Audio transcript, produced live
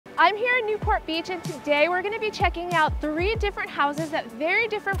I'm here in Newport Beach, and today we're going to be checking out 3 different houses at very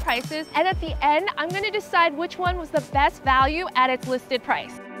different prices, and at the end I'm going to decide which one was the best value at its listed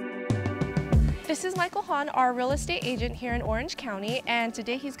price. This is Michael Hahn, our real estate agent here in Orange County, and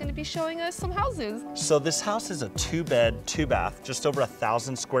today he's going to be showing us some houses. So this house is a 2-bed, 2-bath, just over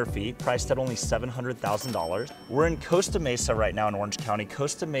 1,000 square feet, priced at only $700,000. We're in Costa Mesa right now in Orange County.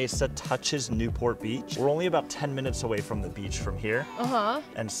 Costa Mesa touches Newport Beach. We're only about 10 minutes away from the beach from here.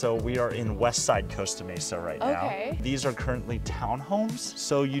 And so we are in West Side Costa Mesa right now. These are currently townhomes,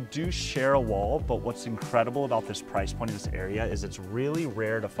 so you do share a wall, but what's incredible about this price point in this area is it's really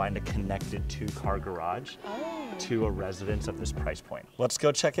rare to find a connected 2-car garage to a residence of this price point. Let's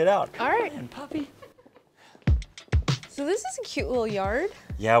go check it out. All right. And puppy. So this is a cute little yard.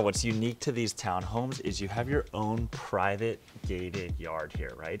 Yeah, what's unique to these townhomes is you have your own private gated yard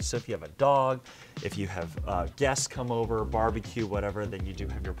here, right? So if you have a dog, if you have guests come over, barbecue, whatever, then you do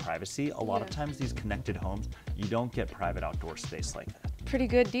have your privacy. A lot of times these connected homes, you don't get private outdoor space like that. Pretty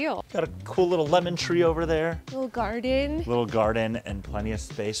good deal. Got a cool little lemon tree over there. Little garden. Little garden and plenty of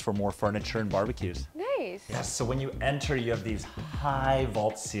space for more furniture and barbecues. Nice. Yeah, so when you enter, you have these high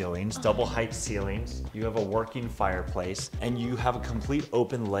vault ceilings, double height ceilings. You have a working fireplace, and you have a complete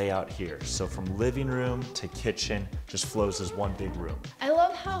open layout here. So from living room to kitchen, just flows as one big room. I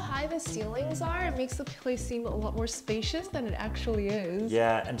love how high the ceilings are. It makes the place seem a lot more spacious than it actually is.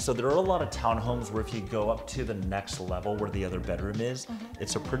 Yeah, and so there are a lot of townhomes where if you go up to the next level where the other bedroom is,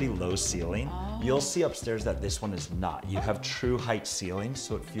 it's a pretty low ceiling. You'll see upstairs that this one is not. You have true height ceilings,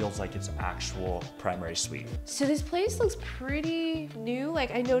 so it feels like it's actual primary suite. So this place looks pretty new.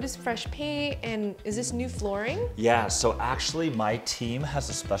 Like, I noticed fresh paint, and is this new flooring? Yeah, so actually my team has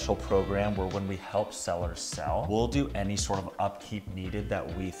a special program where when we help sellers sell, we'll do any sort of upkeep needed that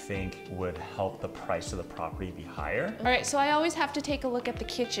we think would help the price of the property be higher. All right, so I always have to take a look at the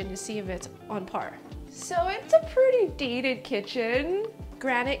kitchen to see if it's on par. So it's a pretty dated kitchen.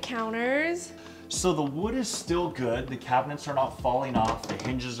 Granite counters. So the wood is still good. The cabinets are not falling off. The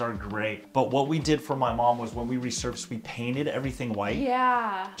hinges are great. But what we did for my mom was when we resurfaced, we painted everything white.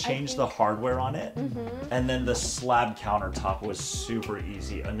 Yeah. Changed the hardware on it. And then the slab countertop was super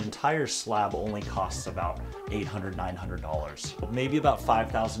easy. An entire slab only costs about $800, $900. Maybe about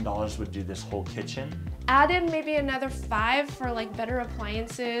 $5,000 would do this whole kitchen. Add in maybe another 5 for like better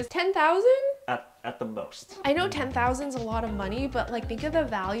appliances. 10,000? At the most. I know 10,000 is a lot of money, but like think of the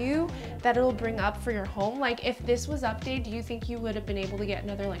value that it'll bring up for your home. Like if this was updated, do you think you would have been able to get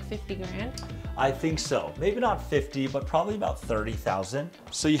another like 50 grand? I think so. Maybe not 50, but probably about 30,000.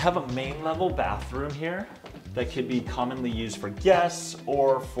 So you have a main level bathroom here that could be commonly used for guests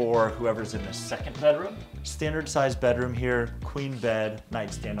or for whoever's in the second bedroom. Standard size bedroom here, queen bed,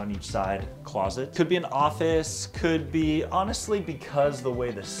 nightstand on each side, closet. Could be an office, could be, honestly, because the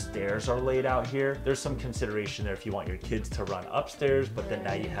way the stairs are laid out here, there's some consideration there if you want your kids to run upstairs, but then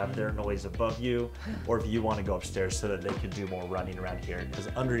now you have their noise above you, or if you want to go upstairs so that they can do more running around here, because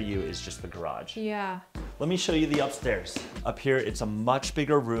under you is just the garage. Yeah. Let me show you the upstairs. Up here, it's a much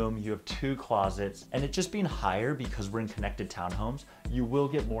bigger room. You have 2 closets, and it just being higher because we're in connected townhomes, you will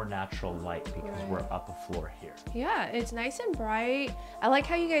get more natural light because we're up a floor here. Yeah, it's nice and bright. I like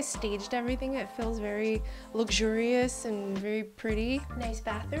how you guys staged everything. It feels very luxurious and very pretty. Nice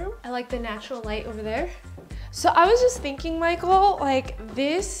bathroom. I like the natural light over there. So I was just thinking, Michael, like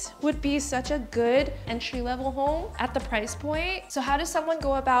this would be such a good entry-level home at the price point. So how does someone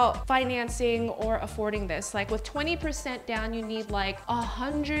go about financing or affording this? Like with 20% down, you need like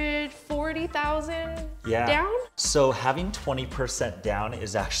 140,000 down? So having 20% down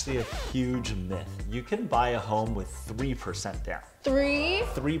is actually a huge myth. You can buy a home with 3% down.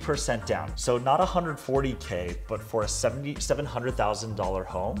 3% down. So not 140K, but for a $700,000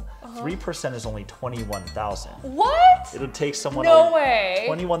 home, 3% is only $21,000. What? It'll take someone No way.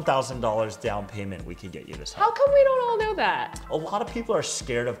 $21,000 down payment. We could get you this home. How come we don't all know that? A lot of people are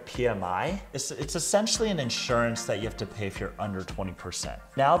scared of PMI. It's essentially an insurance that you have to pay if you're under 20%.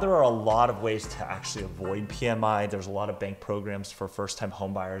 Now there are a lot of ways to actually avoid PMI. There's a lot of bank programs for first-time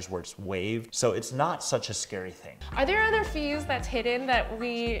home buyers where it's waived. So it's not such a scary thing. Are there other fees that's hidden that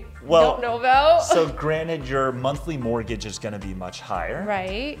we don't know about? So granted, your monthly mortgage is going to be much higher.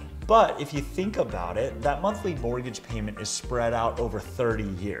 Right. But if you think about it, that monthly mortgage payment is spread out over 30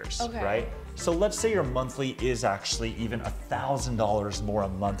 years, right? So let's say your monthly is actually even $1,000 more a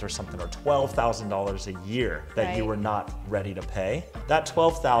month or something, or $12,000 a year that you were not ready to pay. That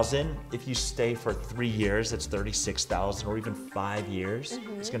 $12,000, if you stay for 3 years, it's $36,000, or even 5 years,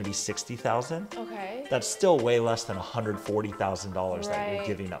 it's gonna be $60,000. Okay. That's still way less than $140,000 that you're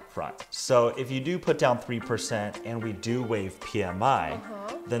giving up front. So if you do put down 3% and we do waive PMI,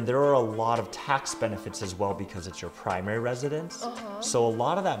 then there are a lot of tax benefits as well because it's your primary residence. So a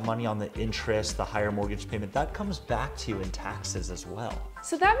lot of that money on the interest, the higher mortgage payment, that comes back to you in taxes as well.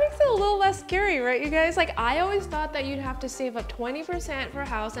 So that makes it a little less scary, right, you guys? Like, I always thought that you'd have to save up 20% for a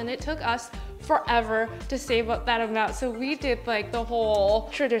house, and it took us forever to save up that amount. So we did like the whole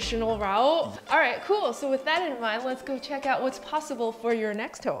traditional route. All right, cool. So with that in mind, let's go check out what's possible for your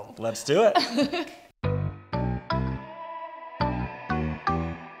next home. Let's do it.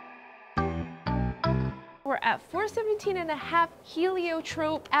 We're at 417 and a half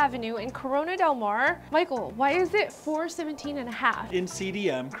Heliotrope Avenue in Corona Del Mar. Michael, why is it 417 and a half? In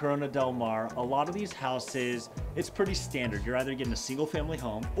CDM, Corona Del Mar, a lot of these houses, it's pretty standard. You're either getting a single family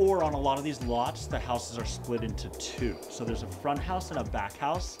home, or on a lot of these lots, the houses are split into two. So there's a front house and a back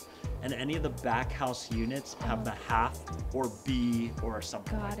house, and any of the back house units have the half or B or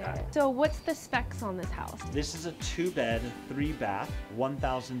something like that. Got it. So what's the specs on this house? This is a 2-bed, 3-bath,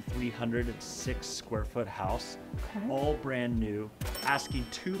 1,306 square foot house, all brand new, asking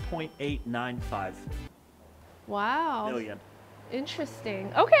 2.895 Wow. million.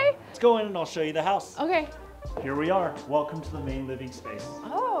 Interesting. Okay. Let's go in and I'll show you the house. Okay. Here we are. Welcome to the main living space.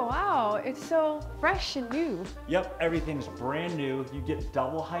 Oh, wow. It's so fresh and new. Yep, everything's brand new. You get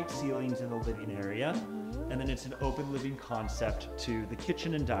double height ceilings in the living area. And then it's an open living concept to the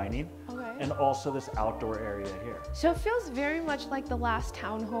kitchen and dining. Okay. And also this outdoor area here. So it feels very much like the last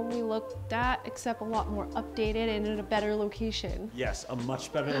townhome we looked at, except a lot more updated and in a better location. Yes, a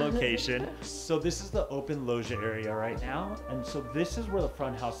much better location. So this is the open loggia area right now. And so this is where the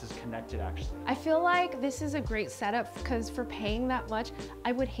front house is connected actually. I feel like this is a great setup because for paying that much,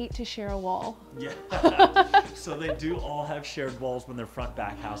 I would hate to share a wall. Yeah. So they do all have shared walls when they're front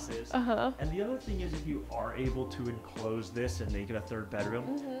back houses. And the other thing is if you are able to enclose this and make it a 3rd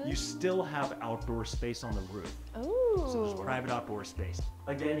bedroom, you still have outdoor space on the roof. Ooh. So there's private outdoor space.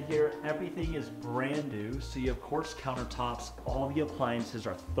 Again here, everything is brand new. So you have quartz countertops. All the appliances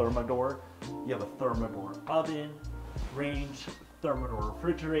are Thermador. You have a Thermador oven, range, Thermador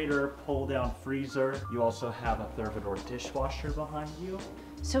refrigerator, pull down freezer. You also have a Thermador dishwasher behind you.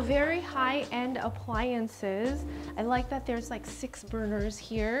 So very high-end appliances. I like that there's like 6 burners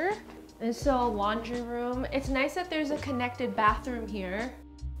here. And so a laundry room. It's nice that there's a connected bathroom here.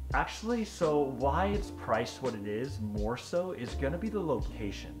 Actually, so why it's priced what it is more so is gonna be the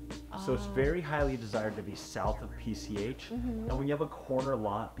location. So it's very highly desired to be south of PCH. And when you have a corner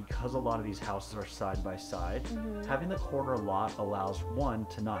lot, because a lot of these houses are side by side, having the corner lot allows one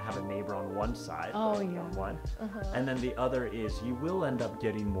to not have a neighbor on one side, on one. And then the other is you will end up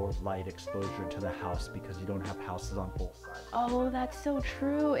getting more light exposure to the house because you don't have houses on both sides. Oh, that's so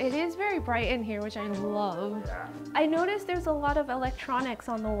true. It is very bright in here, which I love. Yeah. I noticed there's a lot of electronics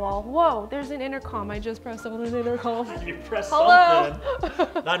on the wall. Whoa, there's an intercom. I just pressed on an intercom. You press Hello.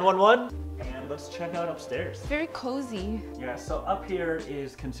 something. 911. And let's check out upstairs. Very cozy. Yeah, so up here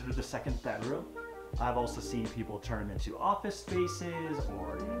is considered the 2nd bedroom. I've also seen people turn them into office spaces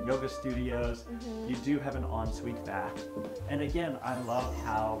or yoga studios. You do have an ensuite bath. And again, I love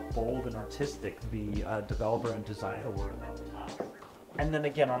how bold and artistic the developer and designer were about the house. And then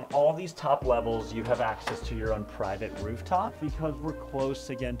again, on all these top levels, you have access to your own private rooftop. Because we're close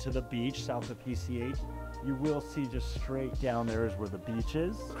again to the beach south of PCH, you will see just straight down there is where the beach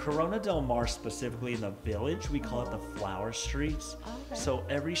is. Corona Del Mar, specifically in the village, we call it the flower streets. Okay. So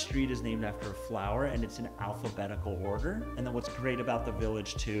every street is named after a flower and it's in alphabetical order. And then what's great about the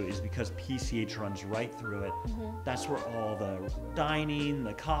village too is because PCH runs right through it, that's where all the dining,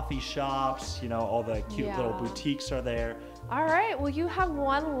 the coffee shops, you know, all the cute little boutiques are there. All right, well, you have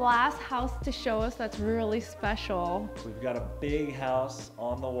one last house to show us that's really special. We've got a big house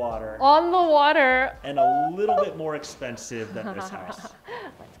on the water. On the water. And a little bit more expensive than this house.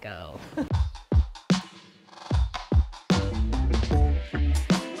 Let's go.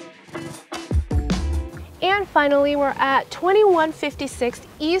 And finally, we're at 2156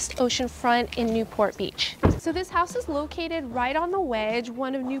 East Oceanfront in Newport Beach. So this house is located right on the wedge,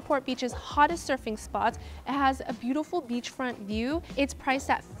 one of Newport Beach's hottest surfing spots. It has a beautiful beachfront view. It's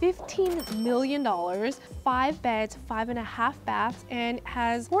priced at $15 million, 5 beds, 5.5 baths, and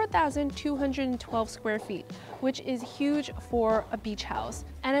has 4,212 square feet, which is huge for a beach house.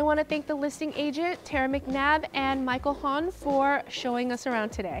 And I want to thank the listing agent, Tara McNabb and Michael Hahn for showing us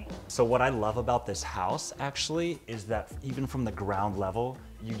around today. So what I love about this house actually is that even from the ground level,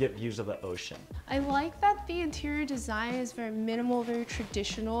 you get views of the ocean. I like that the interior design is very minimal, very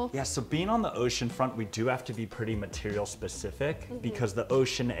traditional. Yeah, so being on the ocean front, we do have to be pretty material specific because the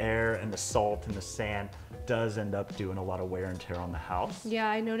ocean air and the salt and the sand does end up doing a lot of wear and tear on the house. Yeah,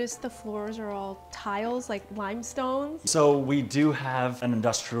 I noticed the floors are all tiles, like limestones. So we do have an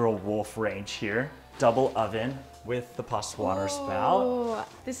industrial wolf range here, double oven with the pasta water spout. Oh,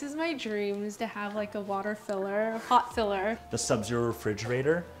 this is my dream, is to have like a water filler, hot filler. The Sub-Zero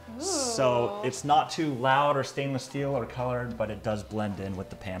refrigerator. Ooh. So it's not too loud or stainless steel or colored, but it does blend in with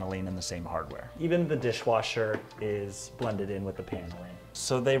the paneling and the same hardware. Even the dishwasher is blended in with the paneling.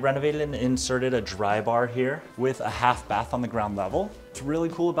 So they renovated and inserted a dry bar here with a half bath on the ground level. What's really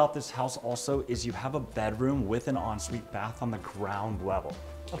cool about this house also is you have a bedroom with an ensuite bath on the ground level.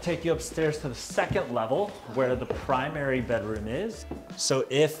 I'll take you upstairs to the second level where the primary bedroom is. So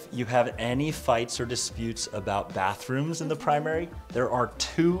if you have any fights or disputes about bathrooms in the primary, there are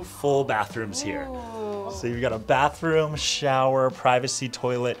 2 full bathrooms here. Ooh. So you've got a bathroom, shower, privacy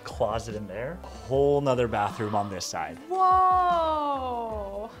toilet, closet in there. A whole nother bathroom on this side.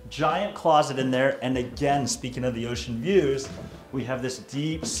 Whoa! Giant closet in there. And again, speaking of the ocean views, we have this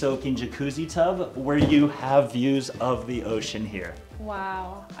deep soaking jacuzzi tub where you have views of the ocean here.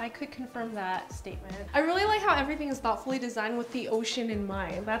 Wow, I could confirm that statement. I really like how everything is thoughtfully designed with the ocean in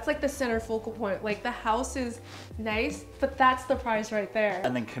mind. That's like the center focal point. Like the house is nice, but that's the prize right there.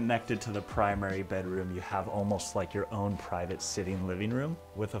 And then connected to the primary bedroom, you have almost like your own private sitting living room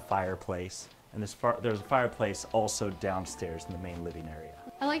with a fireplace. And there's a fireplace also downstairs in the main living area.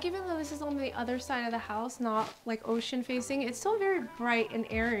 I like, even though this is on the other side of the house, not like ocean facing, it's still very bright and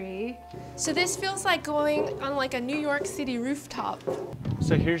airy. So this feels like going on like a New York City rooftop.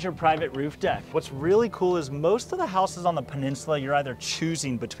 So here's your private roof deck. What's really cool is most of the houses on the peninsula, you're either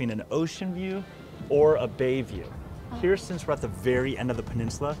choosing between an ocean view or a bay view. Here, since we're at the very end of the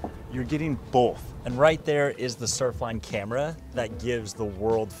peninsula, you're getting both. And right there is the Surfline camera that gives the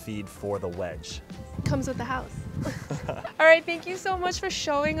world feed for the wedge. Comes with the house. All right, thank you so much for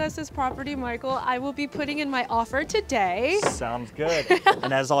showing us this property, Michael. I will be putting in my offer today. Sounds good.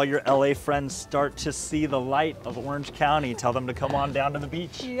 And as all your LA friends start to see the light of Orange County, tell them to come on down to the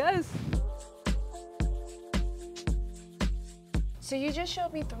beach. Yes. So you just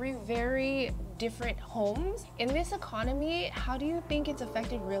showed me 3 very different homes. In this economy, how do you think it's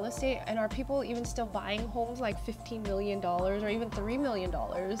affected real estate? And are people even still buying homes like $15 million or even $3 million?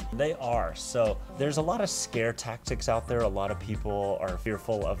 They are. So there's a lot of scare tactics out there. A lot of people are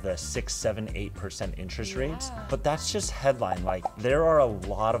fearful of the 6, 7, 8% interest rates, but that's just headline. Like, there are a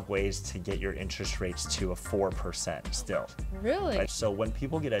lot of ways to get your interest rates to a 4% still. Really? Right? So when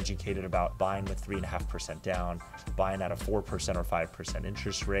people get educated about buying with 3.5% down, buying at a 4% or 5%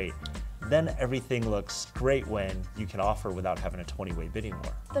 interest rate, then everything looks great when you can offer without having a 20-way bidding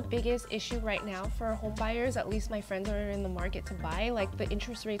war. The biggest issue right now for home buyers, at least my friends are in the market to buy, like the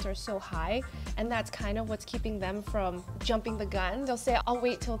interest rates are so high, and that's kind of what's keeping them from jumping the gun. They'll say, I'll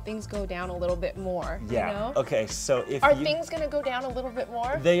wait till things go down a little bit more. Yeah. You know? Okay, so if Are things gonna go down a little bit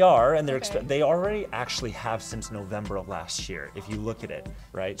more? They are, and they're Okay. they already actually have since November of last year, if you look at it,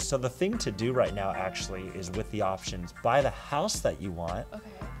 right? So the thing to do right now actually is, with the options, buy the house that you want, Okay.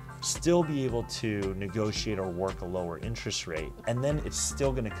 still be able to negotiate or work a lower interest rate, and then it's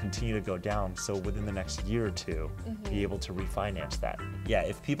still going to continue to go down. So within the next year or two, be able to refinance that. Yeah,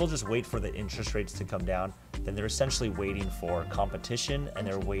 if people just wait for the interest rates to come down, then they're essentially waiting for competition, and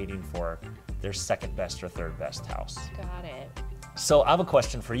they're waiting for their second best or third best house. Got it. So I have a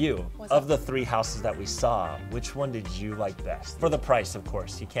question for you. What's Of up? the 3 houses that we saw, which one did you like best? For the price, of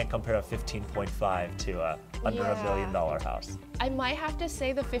course. You can't compare a 15.5 to a under $1 million house. I might have to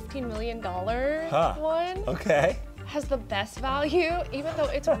say the $15 million Huh. one Okay. has the best value, even though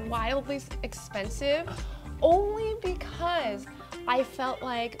it's wildly expensive, only because I felt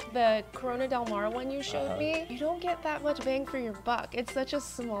like the Corona Del Mar one you showed me, you don't get that much bang for your buck. It's such a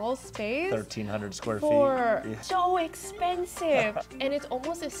small space 1,300 square for feet. Yeah. so expensive. And it's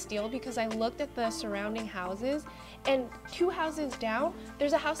almost a steal because I looked at the surrounding houses, and 2 houses down,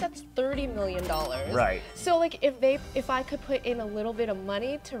 there's a house that's $30 million. Right. So like if I could put in a little bit of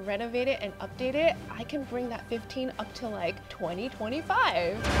money to renovate it and update it, I can bring that 15 up to like 20,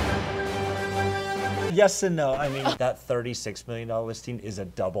 25. Yes and no. I mean, that $36 million listing is a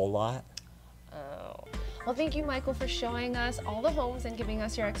double lot. Oh. Well, thank you, Michael, for showing us all the homes and giving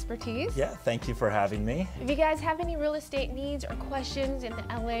us your expertise. Yeah, thank you for having me. If you guys have any real estate needs or questions in the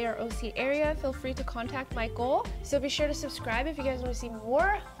LA or OC area, feel free to contact Michael. So be sure to subscribe if you guys want to see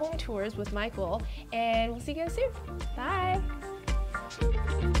more home tours with Michael. And we'll see you guys soon. Bye.